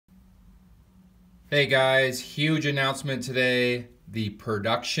Hey guys, huge announcement today. The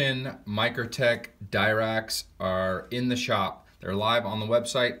production Microtech Diracs are in the shop. They're live on the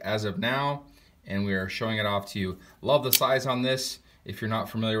website as of now, and we are showing it off to you. Love the size on this. If you're not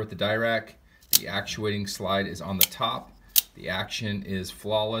familiar with the Dirac, the actuating slide is on the top. The action is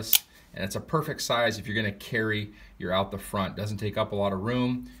flawless, and it's a perfect size if you're gonna carry your out the front. Doesn't take up a lot of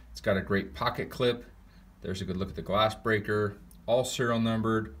room. It's got a great pocket clip. There's a good look at the glass breaker. All serial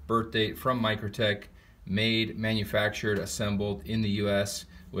numbered, birth date from Microtech, made, manufactured, assembled in the US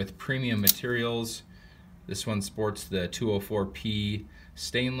with premium materials. This one sports the 204P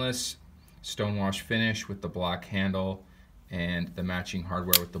stainless stonewash finish with the black handle and the matching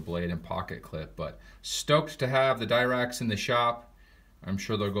hardware with the blade and pocket clip. But stoked to have the Diracs in the shop. I'm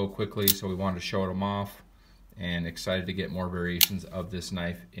sure they'll go quickly, so we wanted to show them off, and excited to get more variations of this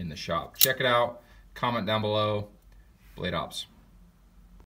knife in the shop. Check it out, comment down below. Blade Ops.